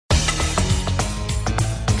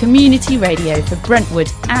community radio for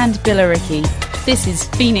Brentwood and Billericay. This is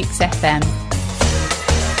Phoenix FM.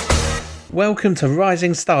 Welcome to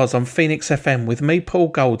Rising Stars on Phoenix FM with me, Paul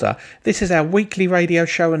Golder. This is our weekly radio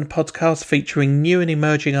show and podcast featuring new and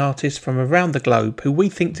emerging artists from around the globe who we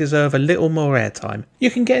think deserve a little more airtime. You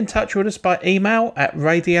can get in touch with us by email at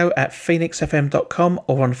radio@phoenixfm.com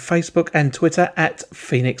or on Facebook and Twitter at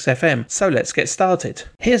Phoenix FM. So let's get started.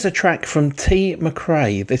 Here's a track from T.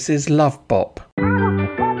 McRae. This is Love Bop.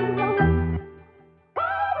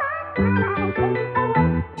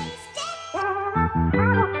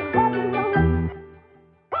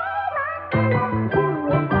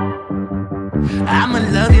 I'ma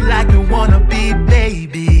love you like you wanna be,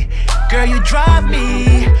 baby. Girl, you drive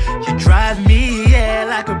me, yeah,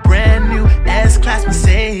 like a brand new S-Class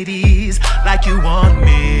Mercedes, like you want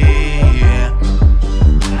me, yeah.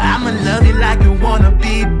 I'ma love you like you wanna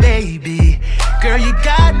be, baby. Girl, you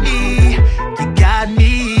got me,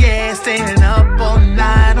 yeah, staying up all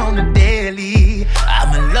night on the daily.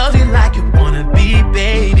 I'ma love you like you wanna be,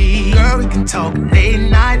 baby. Girl, we can talk late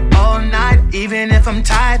night, all night, even if I'm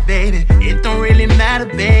tired, baby. It don't really matter,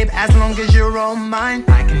 babe, as long as you're all mine.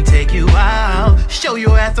 I can take you out, show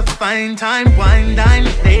you at the fine time, wine, dine,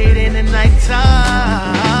 late in the night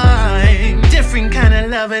time. Different kind of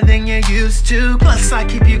lover than you're used to. Plus I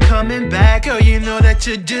keep you coming back, girl, you know that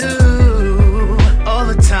you do. All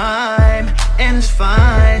the time, and it's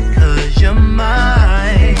fine, cause you're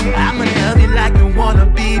mine. I'ma love you like you wanna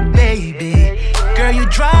be, baby. Girl, you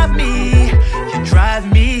drive me,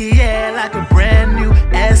 yeah, like a brand new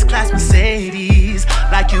S-Class Mercedes,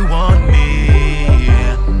 like you want me,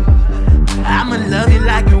 yeah. I'ma love you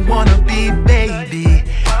like you wanna be, baby.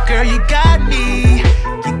 Girl, you got me,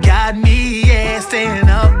 yeah, staying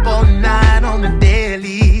up all night on the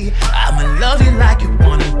daily. I'ma love you like you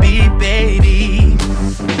wanna be, baby.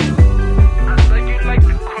 I like you like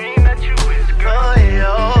the queen that you is, girl. Oh,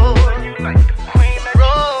 you like the queen that you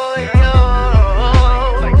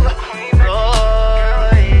is, girl.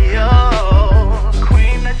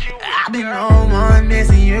 I've been on one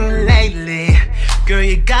missing you lately. Girl,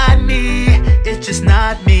 you got me, it's just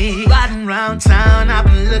not me. Riding around town, I've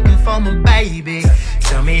been looking for my baby.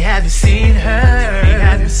 Tell me, have you seen her?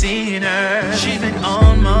 She's been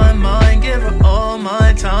on my mind, give her all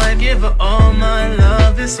my time, give her all my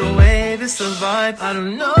love. It's a wave, it's a vibe. I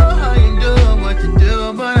don't know how you do what you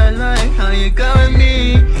do, but I like how you got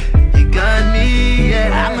me. You got me,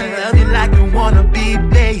 yeah. I'ma love you like you wanna be,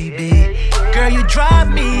 baby. Girl, you drive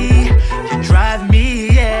me,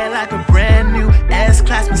 yeah, like a brand new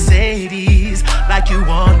S-Class Mercedes, like you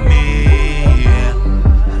want me, yeah.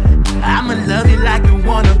 I'ma love you like you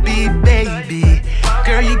wanna be, baby.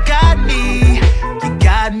 Girl, you got me,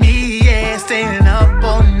 yeah, staying up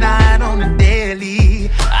all night on the daily.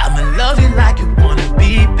 I'ma love you like you wanna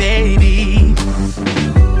be, baby.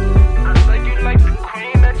 I like you like the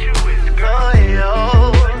queen that you is, girl.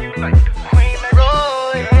 Oh, you like the queen that you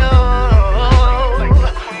is, girl.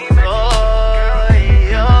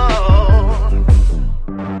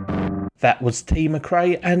 That was T.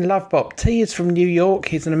 McRae and Love Bop. T is from New York.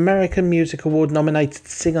 He's an American Music Award nominated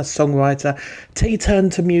singer-songwriter. T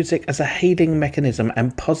turned to music as a healing mechanism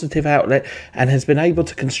and positive outlet and has been able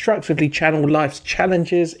to constructively channel life's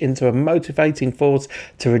challenges into a motivating force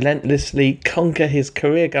to relentlessly conquer his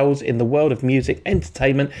career goals in the world of music,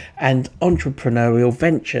 entertainment and entrepreneurial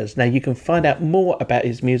ventures. Now you can find out more about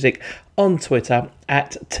his music on Twitter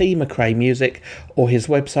at T McRae Music or his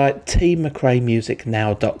website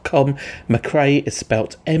tmcraemusicnow.com. McRae is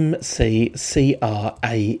spelt M-C-C-R-A-E.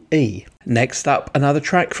 Next up, another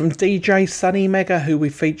track from DJ Sunny Mega, who we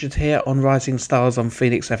featured here on Rising Stars on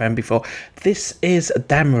Phoenix FM before. This is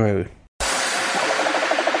Damru.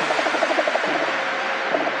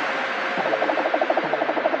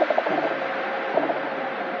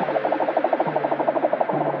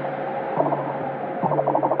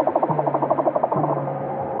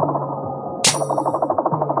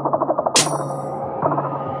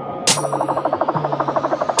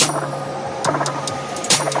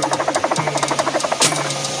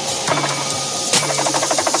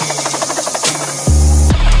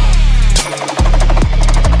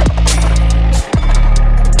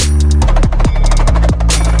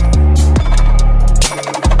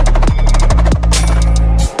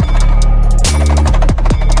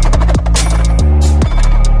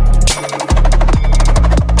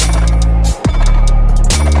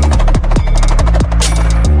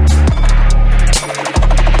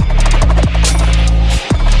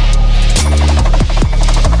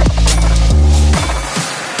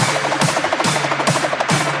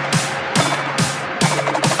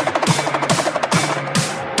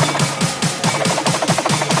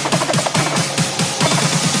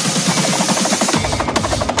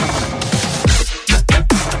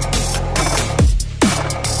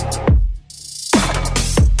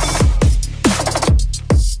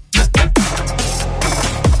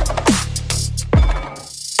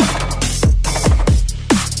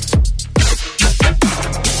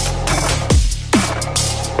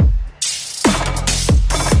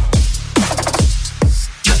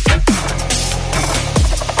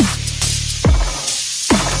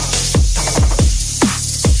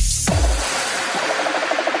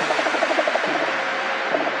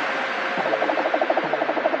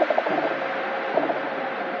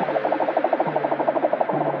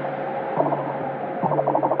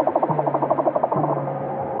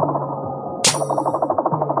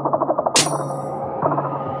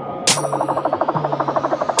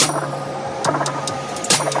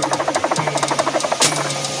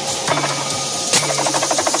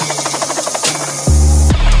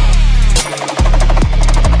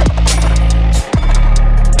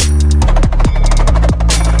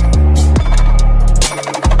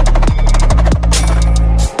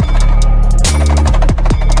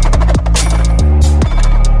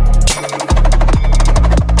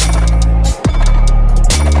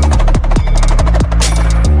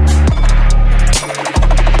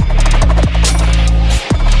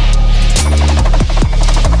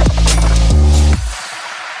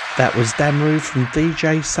 That was Damru from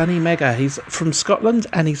DJ Sunny Mega. He's from Scotland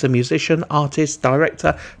and he's a musician, artist,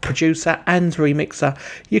 director, producer and remixer.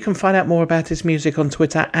 You can find out more about his music on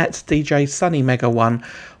Twitter at DJ Sunny Mega 1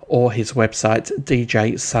 or his website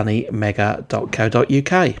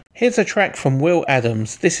djsunnymega.co.uk. Here's a track from Will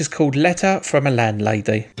Adams. This is called Letter from a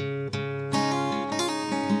Landlady.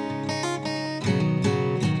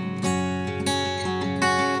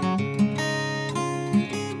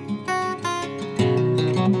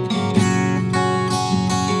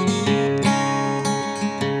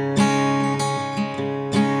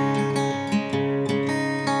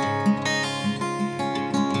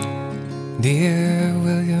 Dear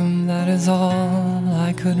William, that is all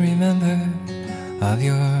I could remember of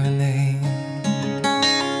your name.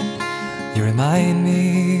 You remind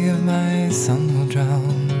me of my son who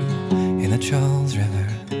drowned in the Charles River,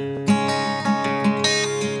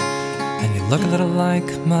 and you look a little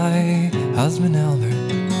like my husband Albert,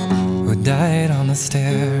 who died on the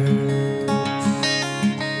stairs.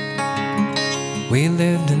 We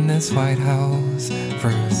lived in this White House for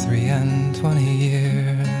 23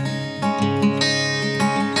 years.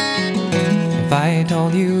 If I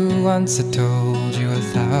told you once, I told you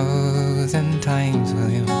 1,000 times,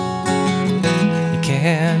 William, you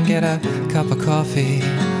can't get a cup of coffee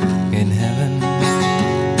in heaven.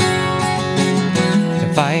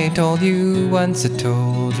 If I told you once, I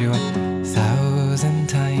told you 1,000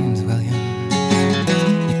 times, William,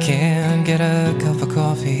 you can't get a cup of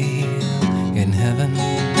coffee in heaven.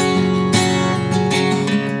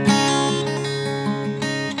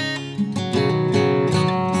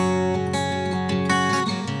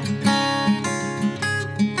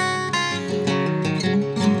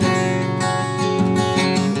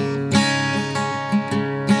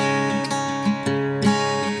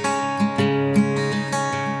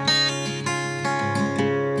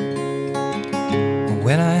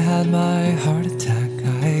 When I had my heart attack,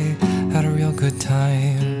 I had a real good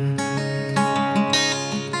time.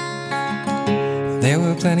 There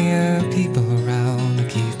were plenty of people around to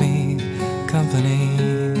keep me company.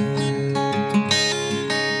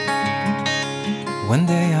 One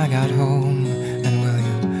day I got home and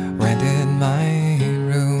William rented my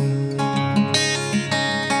room.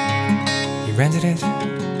 He rented it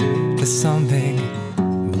to some big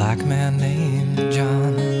black man named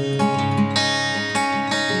John.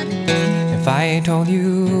 If I told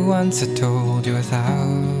you once, I told you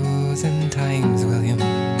 1,000 times, William,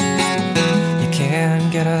 you can't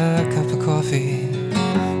get a cup of coffee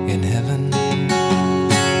in heaven.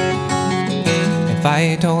 If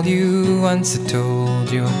I told you once, I told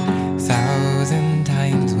you 1,000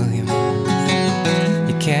 times, William,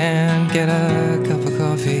 you can't get a cup of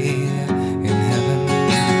coffee in heaven.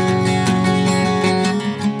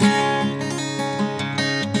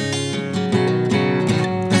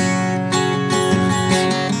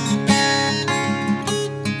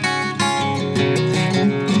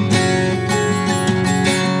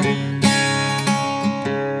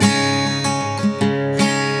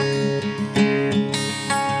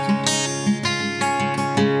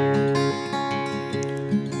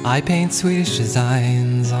 I paint Swedish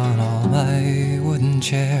designs on all my wooden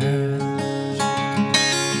chairs.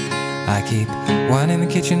 I keep one in the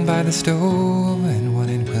kitchen by the stove and one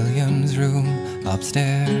in William's room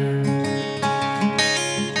upstairs.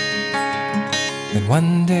 Then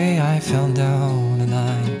one day I fell down and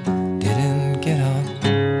I didn't get up.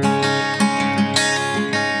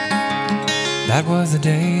 That was the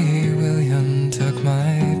day William took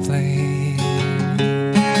my place.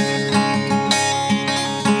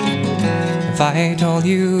 If I told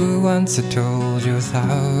you once, I told you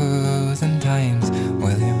 1,000 times,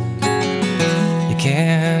 William, you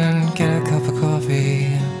can't get a cup of coffee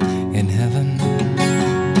in heaven.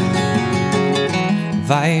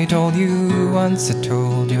 If I told you once, I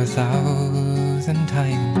told you 1,000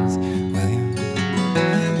 times, William,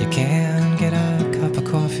 you can't get a cup of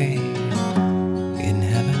coffee in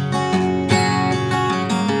heaven.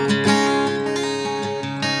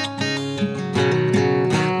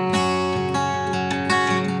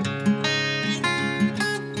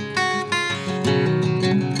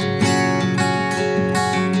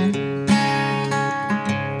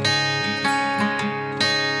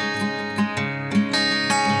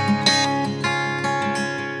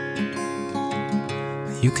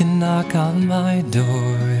 You can knock on my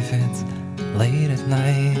door if it's late at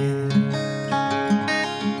night.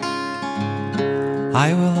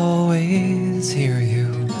 I will always hear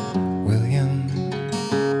you, William.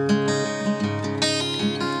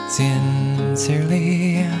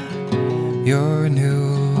 Sincerely, your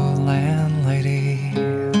new landlady,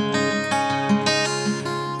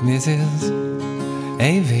 Mrs.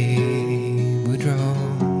 A.V. Woodrow.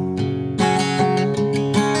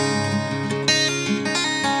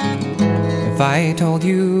 If I told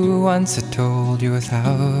you once, I told you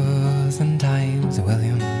 1,000 times,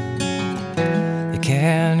 William, you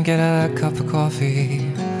can't get a cup of coffee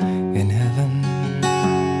in heaven.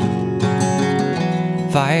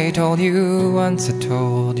 If I told you once, I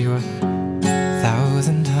told you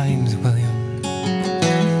 1,000 times, William,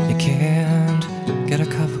 you can't get a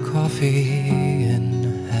cup of coffee in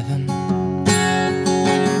heaven.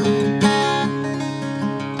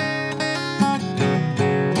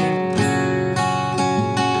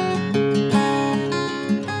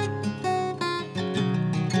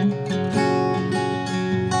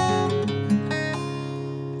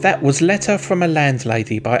 That was Letter from a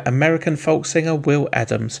Landlady by American folk singer Will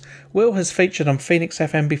Adams. Will has featured on Phoenix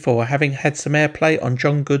FM before, having had some airplay on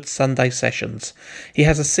John Good's Sunday Sessions. He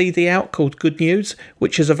has a CD out called Good News,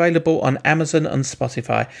 which is available on Amazon and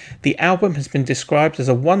Spotify. The album has been described as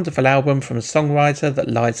a wonderful album from a songwriter that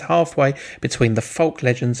lies halfway between the folk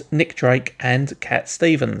legends Nick Drake and Cat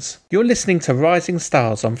Stevens. You're listening to Rising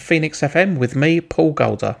Stars on Phoenix FM with me, Paul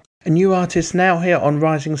Golder. A new artist now here on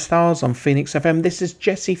Rising Stars on Phoenix FM. This is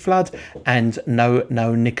Jessie Flood and No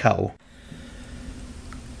Nicole.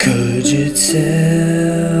 Could you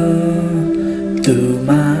tell through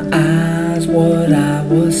my eyes what I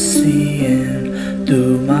was seeing,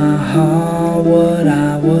 through my heart what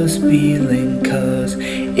I was feeling? 'Cause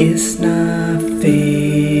it's not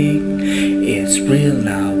fake, it's real.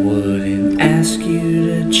 I wouldn't ask you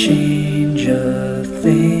to change a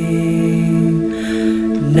thing.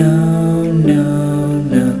 No,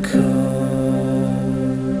 Nicole.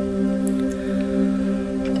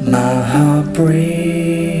 My heart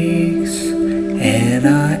breaks and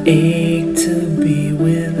I ache to be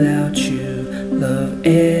without you. Love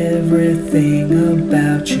everything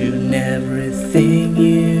about you and everything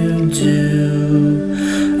you do.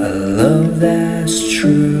 A love that's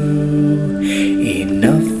true,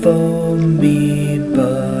 enough for me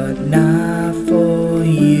but not for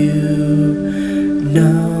you.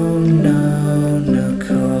 No,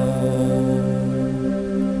 Nicole.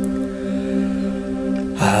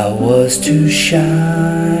 I was too shy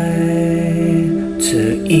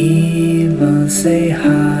to even say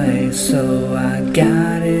hi, so I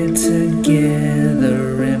got it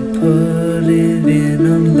together and put it in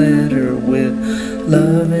a letter with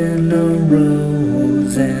love and a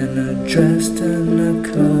rose and addressed to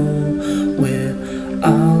Nicole with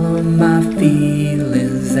all of my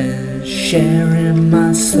feelings and sharing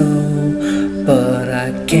my soul. But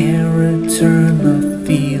I can't return the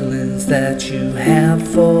feelings that you have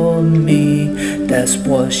for me. That's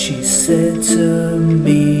what she said to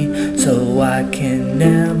me. So I can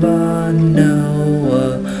never know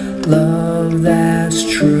a love that's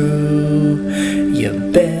true. You're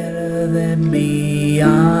better than me,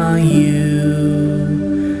 are you?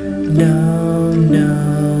 No,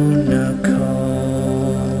 Nicole.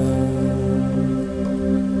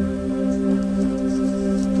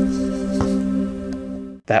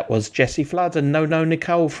 That was Jessie Flood and No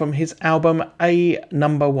Nicole from his album A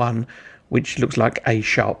Number 1, which looks like A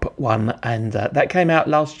Sharp 1, and that came out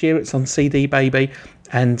last year. It's on CD Baby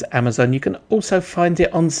and Amazon. You can also find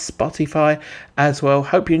it on Spotify as well.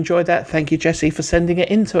 Hope you enjoyed that. Thank you, Jessie, for sending it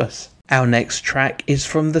in to us. Our next track is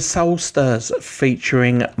from the Soul Stirrers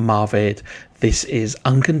featuring Marvid. This is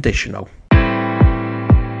Unconditional.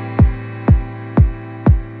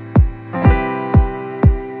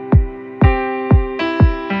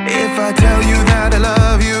 If I tell you that I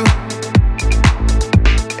love you,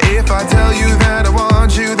 if I tell you that I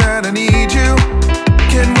want you, that I need you,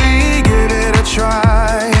 can we give it a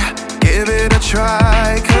try? Give it a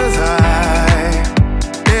try, 'cause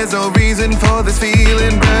there's no reason for this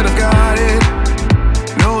feeling, but I've got it.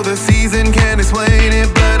 No, the season can't explain it,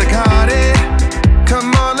 but I got it.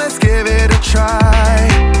 Come on, let's give it a try.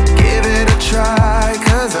 Give it a try,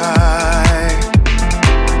 'cause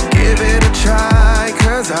give it a try,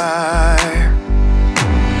 'cause I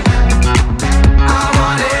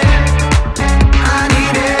want it, I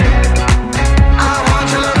need it, I want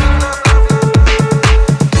your love.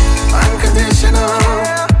 Unconditional,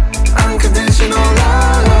 unconditional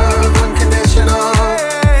love, unconditional,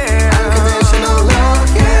 unconditional love,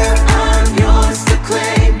 yeah. I'm yours to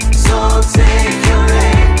claim, so take your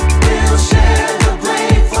aim. We'll share the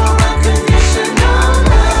blame for unconditional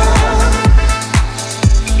love.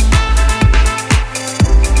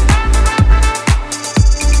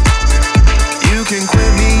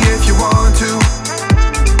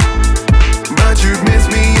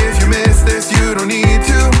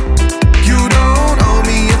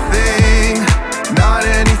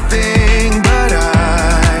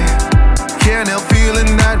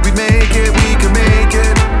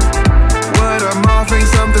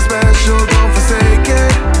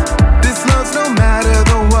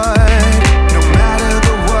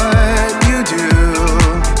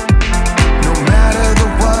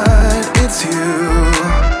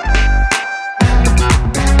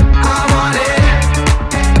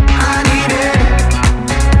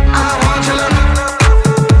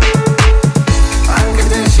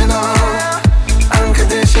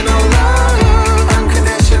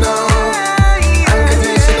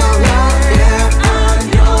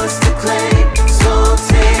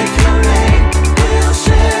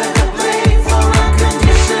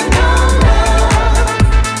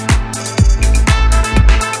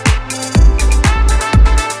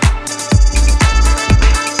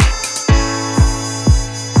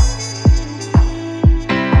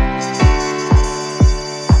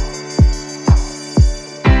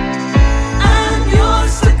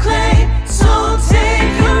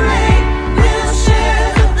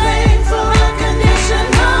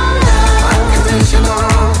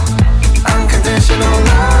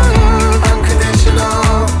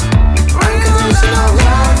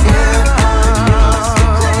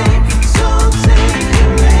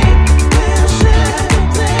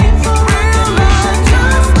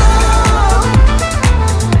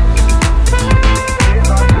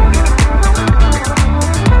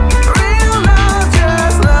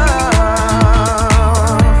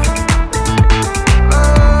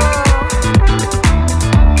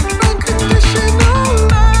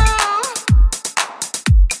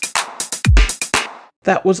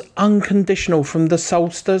 That was Unconditional from the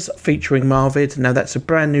Soulsters featuring Marvid. Now that's a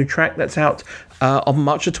brand new track that's out on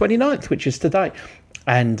March the 29th, which is today.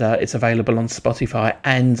 And it's available on Spotify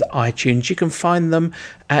and iTunes. You can find them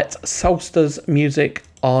at Soulsters Music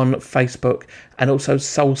on Facebook and also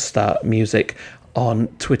Soulstar Music on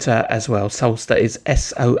Twitter as well. Soulster is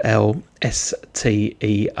Solster.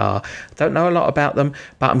 Don't know a lot about them,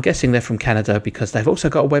 but I'm guessing they're from Canada because they've also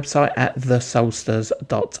got a website at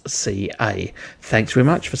thesoulsters.ca. Thanks very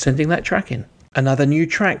much for sending that track in. Another new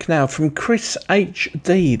track now from Chris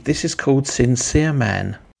HD. This is called Sincere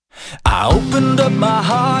Man. I opened up my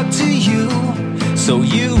heart to you so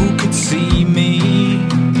you could see me.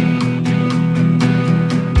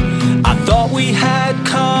 I thought we had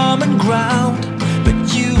common ground, but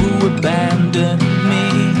you abandoned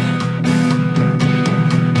me.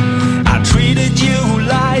 I treated you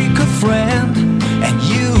like a friend, and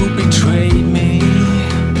you betrayed me.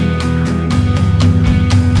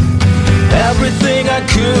 Everything I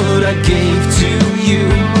could, I gave to you.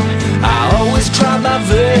 I always tried my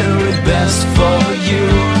very best for you.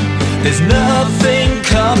 There's nothing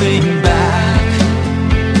coming back.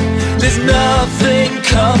 There's nothing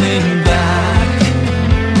coming back.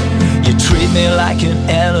 You treat me like an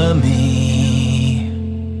enemy,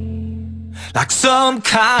 like some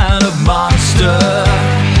kind of monster.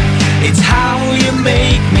 It's how you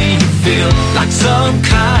make me feel, like some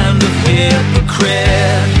kind of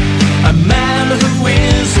hypocrite. A man who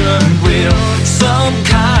isn't real, some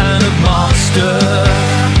kind of monster.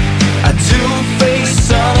 A two-faced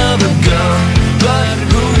son of a gun, but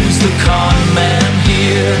who's the con man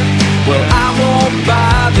here? Well, I won't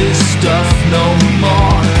buy this stuff no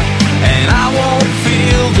more, and I won't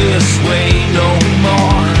feel this way no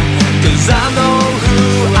more, 'cause I know who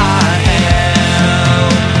I am.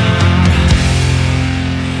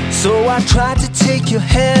 So I tried to take your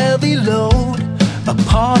heavy load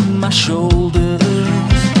upon my shoulders.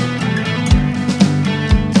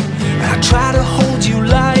 I try to hold you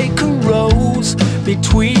like a rose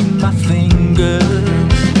between my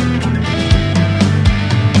fingers,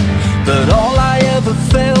 but all I ever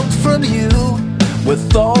felt from you were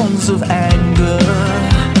thorns of anger.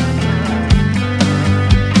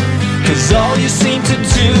 'Cause all you seem to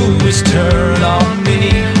do is turn on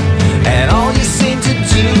me, and all you seem to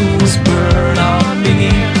do is burn on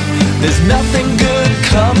me. There's nothing good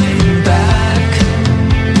coming back.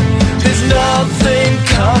 There's nothing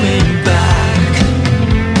coming back.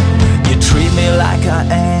 You treat me like I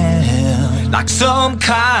am, like some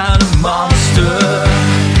kind of monster.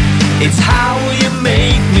 It's how you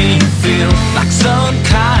make me feel, like some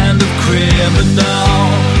kind of criminal.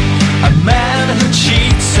 A man who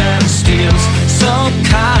cheats and steals, some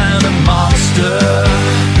kind of monster.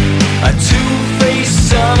 A two-faced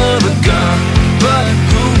son of a gun, but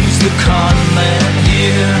who's the con man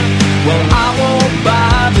here? Well, I won't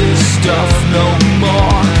buy this stuff no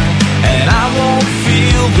more, and I won't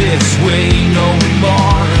feel this way no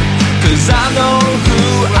more, 'cause I know who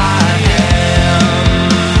I am.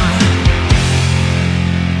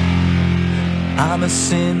 I'm a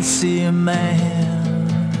sincere man.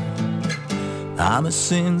 I'm a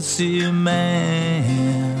sincere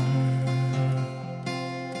man.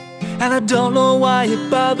 And I don't know why it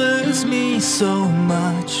bothers me so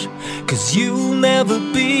much, 'cause you'll never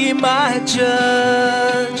be my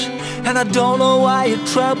judge. And I don't know why it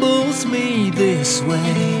troubles me this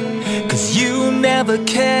way, 'cause you never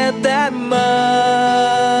cared that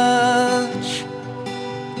much.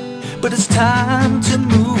 But it's time to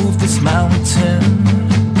move this mountain.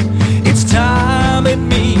 It's time it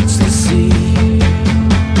meets the sea.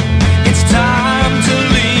 It's time to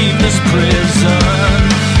leave this prison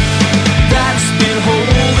that's been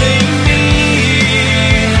holding me,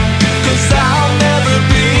 'cause I'll never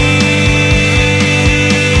be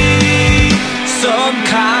some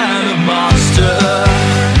kind of monster,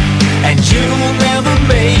 and you'll never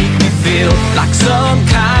make me feel like some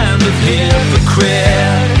kind of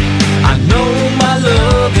hypocrite. I know my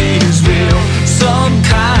love is real, some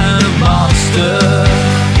kind of monster.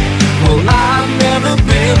 Well, I've never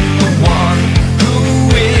been the one who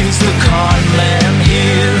is the con man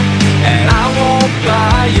here, and I won't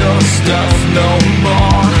buy your stuff no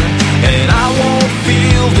more, and I won't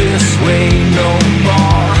feel this way no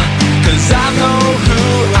more, 'cause I know who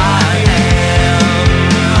I am.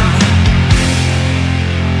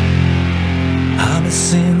 I'm a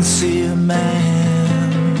sincere man.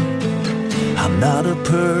 I'm not a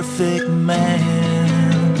perfect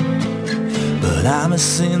man, but I'm a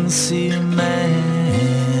sincere man.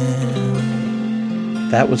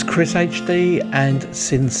 That was Chris HD and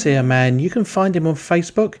Sincere Man. You can find him on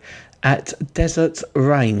Facebook at Desert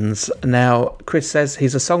Rains. Now, Chris says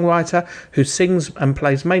he's a songwriter who sings and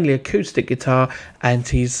plays mainly acoustic guitar, and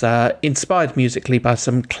he's inspired musically by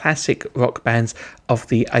some classic rock bands of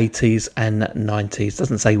the 80s and 90s.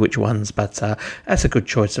 Doesn't say which ones, but that's a good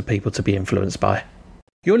choice of people to be influenced by.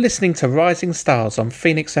 You're listening to Rising Stars on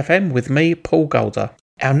Phoenix FM with me, Paul Golder.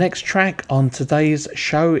 Our next track on today's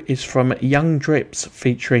show is from Young Drips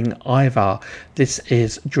featuring Ivar. This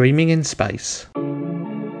is Dreaming in Space.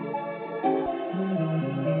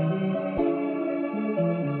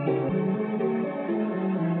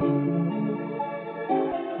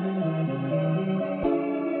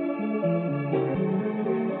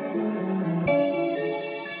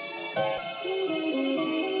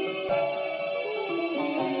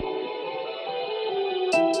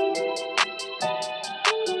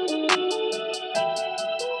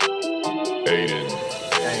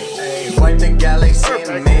 Wipe the galaxy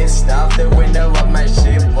mist off the window of my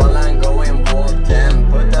ship while I'm going warp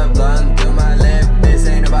 10. Put the blunt to my lip. This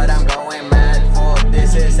ain't about I'm going mad for.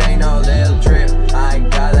 This ain't no little trip. I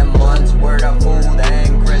got a month's worth of food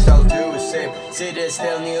and crystals to sip. City's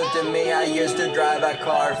still new to me. I used to drive a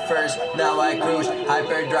car first. Now I cruise,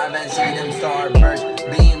 hyperdrive and see them starburst.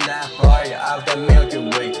 Being that part of the Milky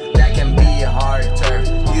Way, that can be a hard turf.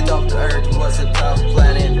 You thought the Earth was a tough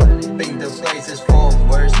planet. Think the place is full of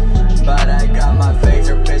worse. But I got my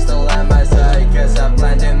phaser pistol at my side, cause I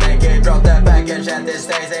plan to make it. Drop that package at this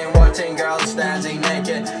stage, ain't watching girls dancing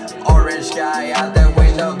naked. Orange sky out the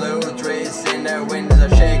window, blue trees in the windows are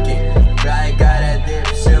shaking. I gotta dip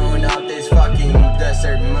soon off this fucking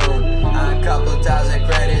desert moon. A couple thousand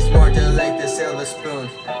credits more to lick the silver spoon.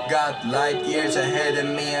 Got light years ahead of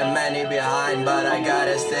me and many behind, but I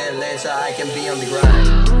gotta stay lit so I can be on the grind.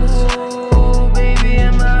 Ooh, baby,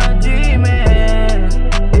 am I dreaming?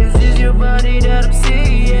 Your body that I'm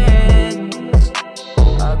seeing,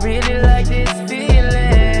 I really like this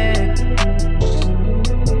feeling.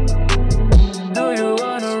 Do you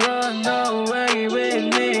wanna run away with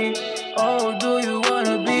me? Oh, do you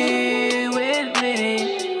wanna be with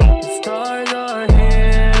me? The stars are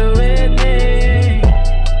here with me.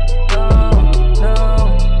 No,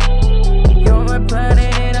 you're my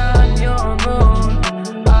planet and I'm your moon.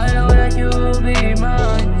 I know that you'll be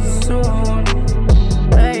mine soon.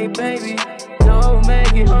 Baby, don't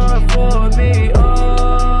make it hard for me. Oh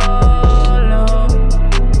no,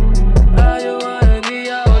 I just wanna be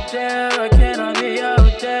out there. I cannot be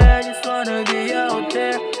out there. Just wanna be out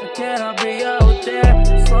there. I cannot be out there.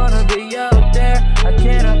 Just wanna be out there. I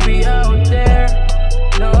cannot be out there.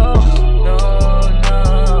 No.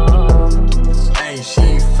 Hey,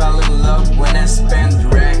 she fell in love when I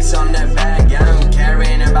spent racks on the bag. I'm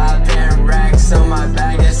carrying about 10 racks on my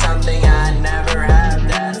back. It's something I never had.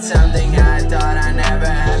 Something I thought I never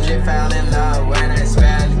had. She fell in love when I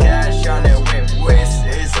spent cash on the whip. Whiz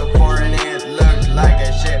is so foreign, it looked like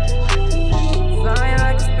a ship. Flying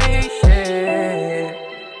like a spaceship.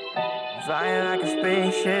 Flying like a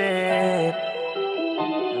spaceship.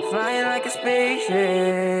 Flying like a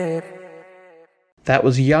spaceship. That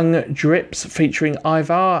was Young Drips featuring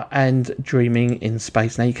Ivar and Dreaming in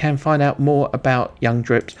Space. Now you can find out more about Young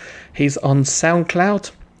Drips. He's on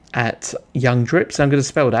SoundCloud at Young Drips. I'm going to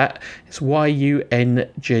spell that. It's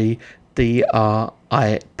YUNGDRIPZ.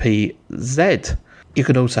 You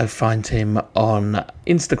can also find him on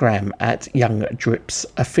Instagram at Young Drips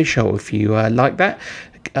Official. If you like that,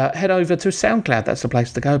 head over to SoundCloud. That's the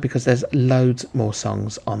place to go because there's loads more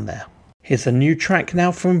songs on there. Here's a new track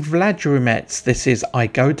now from Vlad Rumets. This is I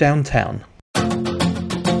Go Downtown.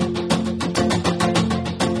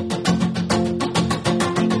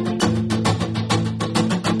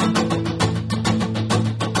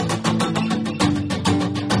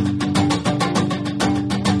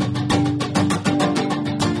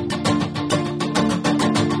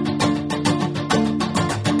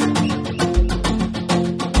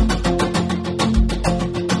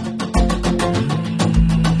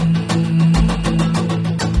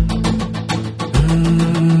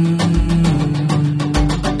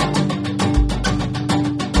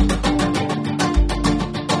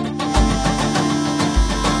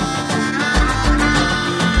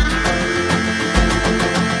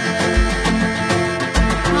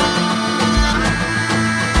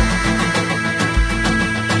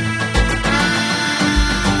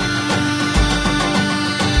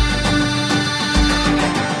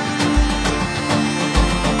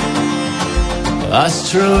 I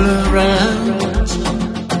stroll around,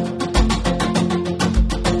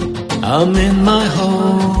 I'm in my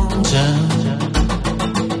hometown.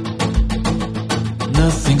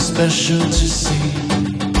 Nothing special to see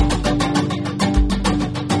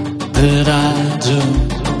that I do.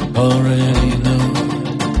 already know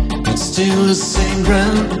it's still the same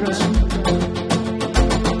ground,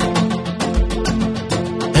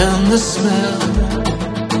 and the smell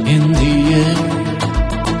in the air,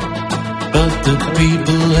 but the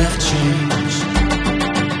people have changed.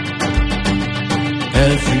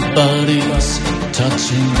 Everybody's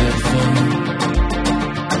touching their phone.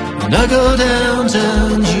 When I go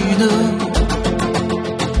downtown, you know,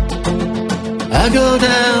 I go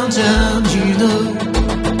downtown, you know,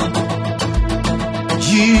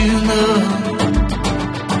 you know,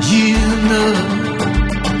 you know,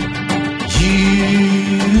 you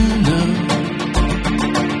know.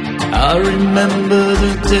 I remember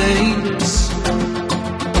the days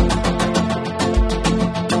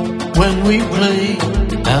when we played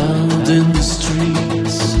out in the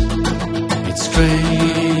streets. It's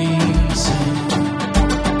crazy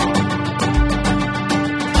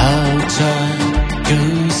how time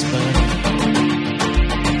goes by.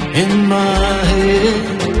 In my head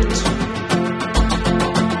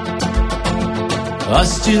I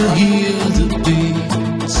still hear the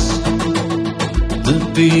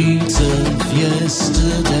beats of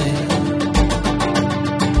yesterday.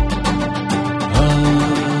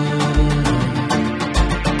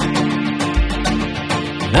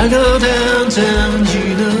 I go downtown, you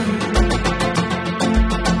know,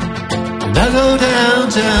 and I go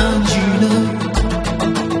downtown, you know,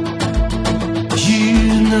 you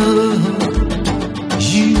know,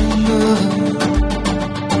 you know,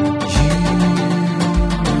 you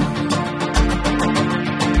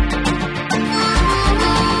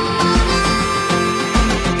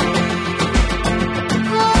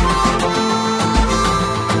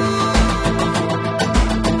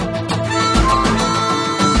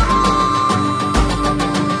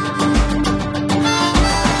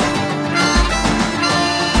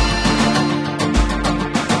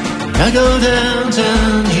I go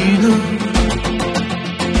downtown, you know,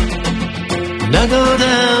 and I go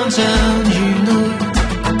downtown, you know,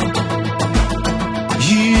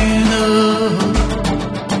 you know,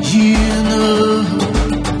 you know,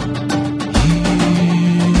 you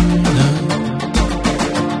know.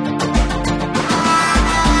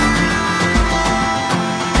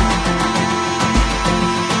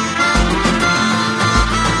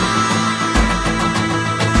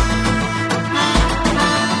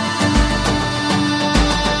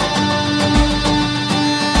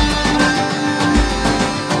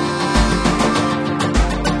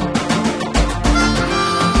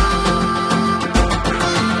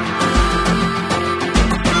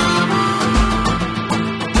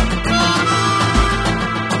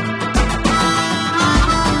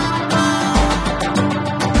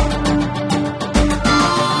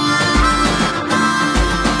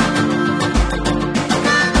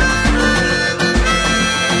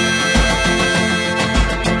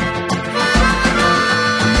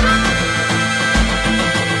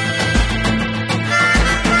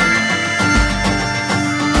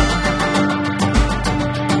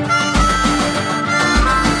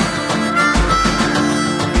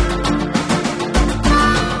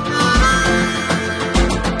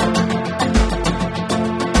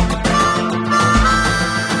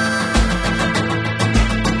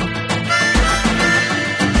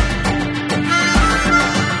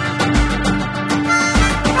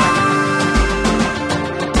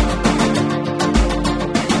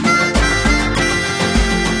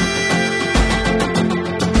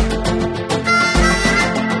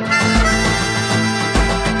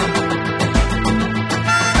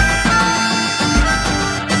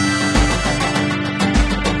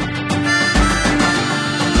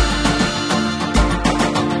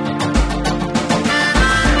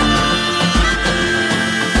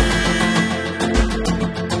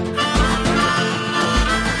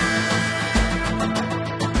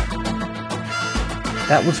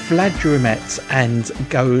 That was Vlad Drumet and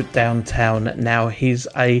Go Downtown. Now, he's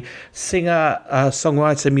a singer,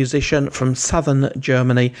 songwriter, musician from southern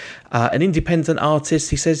Germany, an independent artist.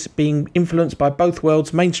 He says being influenced by both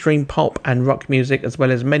worlds, mainstream pop and rock music, as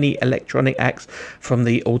well as many electronic acts from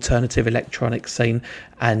the alternative electronic scene.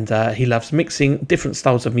 And he loves mixing different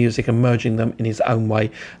styles of music and merging them in his own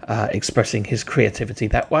way, expressing his creativity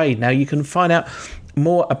that way. Now, you can find out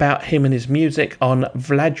more about him and his music on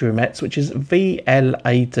Vlad Drumetz, which is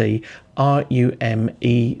VLADRUMETZ.de.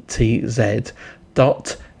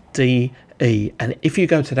 And if you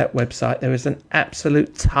go to that website, there is an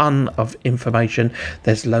absolute ton of information.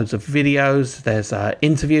 There's loads of videos, there's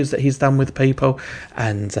interviews that he's done with people,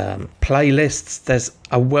 and playlists. There's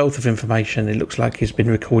a wealth of information. It looks like he's been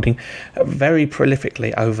recording very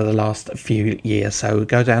prolifically over the last few years. So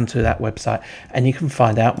go down to that website and you can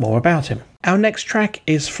find out more about him. Our next track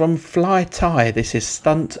is from Fly Tie. This is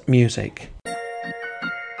Stunt Music.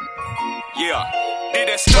 Yeah, did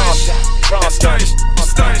that stunch, that stunch,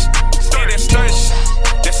 stunch, did that stunch,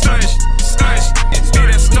 that stunch, stunch, did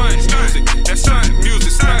that stunt music, that stunt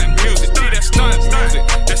music, did that stunt music,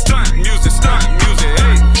 that stunt music,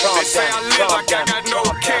 hey. They say I live like I got no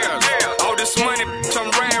cares. All this money, I'm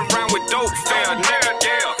ran around with dope fair, nigga,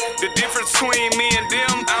 yeah. The difference between me and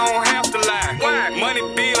them, I don't have to lie. Money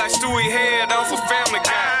be like Stewie Head off a Family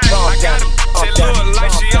Guy. I got a that look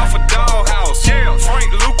like she off a dollhouse.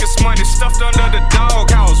 Frank Lucas money stuffed under the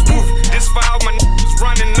doghouse. Woof, this for all my niggas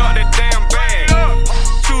running up that damn bag.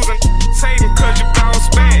 Choosing hating cause you bounce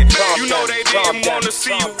back. You know they didn't wanna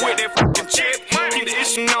see you with that fucking chip. Keep the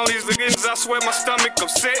issue on these niggas, I swear my stomach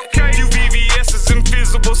upset. Few VVS's,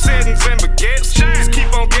 invisible settings and baguettes. Just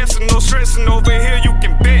keep on guessing, no stressing over here, you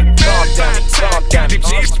can bet. Time, got the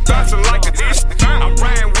G's bouncing like a dish. I'm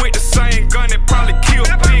riding with the same gun that probably killed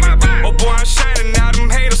Biggie. Oh boy, I'm shining now, them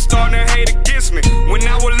haters starting to hate against me. When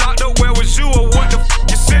I was locked up, where was you or what the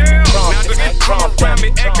you said? Now they come around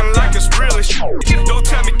me acting like it's really shit. Don't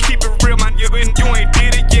tell me keep it real, man, you ain't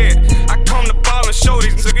did it yet. I come to ball and show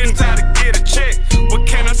these niggas how to get a check. What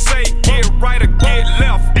can I say? Get right or get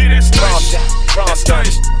left? Did that stunch, that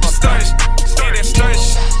stunch, stunch, did that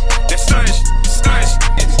stunch, that stunch, stunch,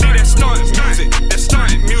 did that stunt music, that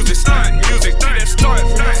stunt music, did that stunt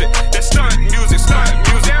music, that stunt music, They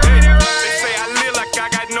say I live like I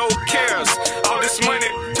got no cares. All this money,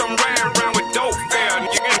 I'm riding around with dope fair,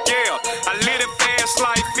 yeah. I live it fast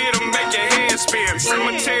like it'll make your head spin.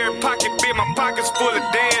 Cemetery pocket big, my pockets full of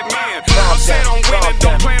dead men. I'm set on winning,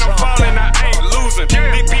 don't plan on falling, I ain't losing.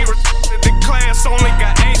 Big B the class only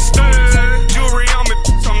got 8 students. Jewelry on me,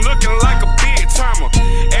 I'm looking like a big timer.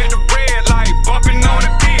 At the red light, bumping on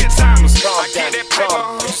the big timers. I get that paper,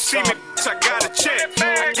 you see me, I got a check.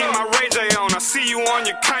 I get my Ray J on, I see you on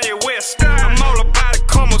your Kanye West. I'm all about it,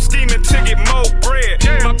 come on, scheming to get more bread.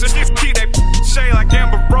 My just keep that shade like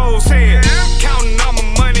Amber Rose head. Counting all my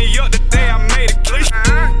money up the day I made it clear.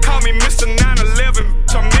 Call me Mr. 911,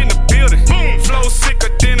 I'm in the building. Flow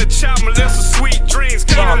sicker than a child, molester, sweet dreams.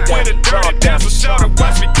 Keep up with a dirty dance, so shout and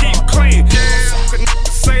watch me keep clean.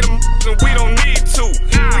 Say them and we don't need to.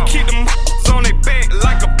 We keep them on their back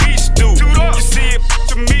like a beach do. You see it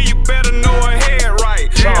to me, you better know her head right.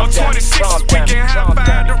 On 26, we can high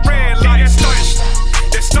five the red light. That stunch,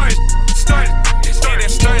 stunch,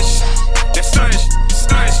 that stunch, that stunch,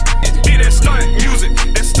 stunch, did that stunt music,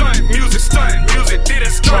 that stunt music, did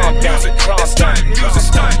that stunt music, that stunt music,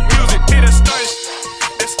 did that stunch,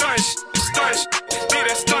 that stunch, did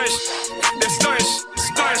that stunch, that stunch,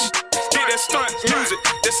 did that stunt music,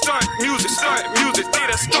 that stunt music, did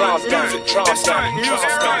that stunt music, that stunt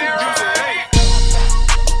music, hey.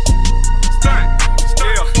 Stunt,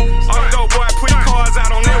 yeah. All dope boy, put your cards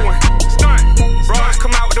out on that one. Stunt, bros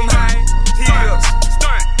come out with them high heels.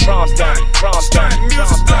 Stunt,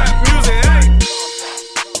 music, hey.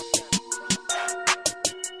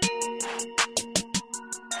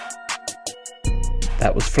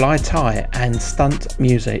 That was Fly Tie and Stunt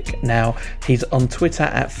Music. Now, he's on Twitter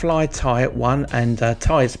at FlyTie1, and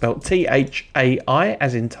Thai is spelled Thai,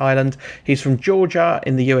 as in Thailand. He's from Georgia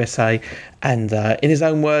in the USA, and in his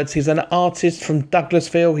own words, he's an artist from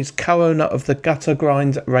Douglasville. He's co-owner of the Gutter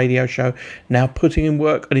Grind radio show, now putting in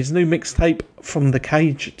work on his new mixtape, From the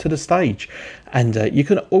Cage to the Stage. And you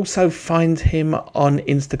can also find him on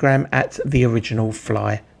Instagram at The Original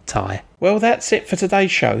Fly Tie. Well, that's it for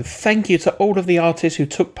today's show. Thank you to all of the artists who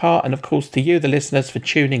took part, and of course to you, the listeners, for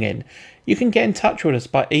tuning in. You can get in touch with us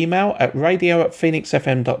by email at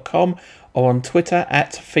radio@phoenixfm.com or on Twitter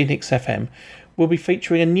at PhoenixFM. We'll be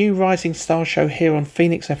featuring a new Rising Star show here on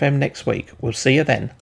Phoenix FM next week. We'll see you then.